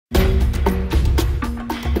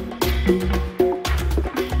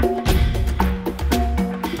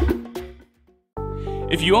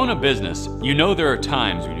If you own a business, you know there are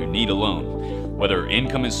times when you need a loan. Whether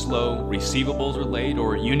income is slow, receivables are late,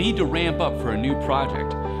 or you need to ramp up for a new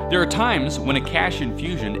project, there are times when a cash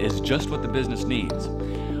infusion is just what the business needs.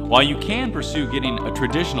 While you can pursue getting a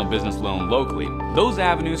traditional business loan locally, those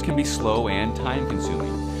avenues can be slow and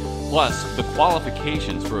time-consuming. Plus, the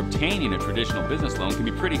qualifications for obtaining a traditional business loan can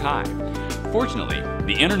be pretty high. Fortunately,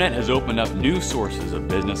 the internet has opened up new sources of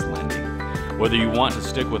business lending. Whether you want to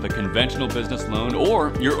stick with a conventional business loan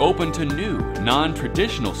or you're open to new,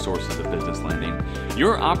 non-traditional sources of business lending,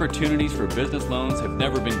 your opportunities for business loans have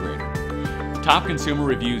never been greater.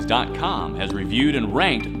 TopConsumerReviews.com has reviewed and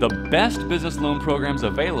ranked the best business loan programs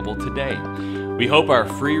available today. We hope our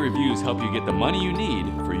free reviews help you get the money you need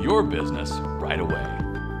for your business right away.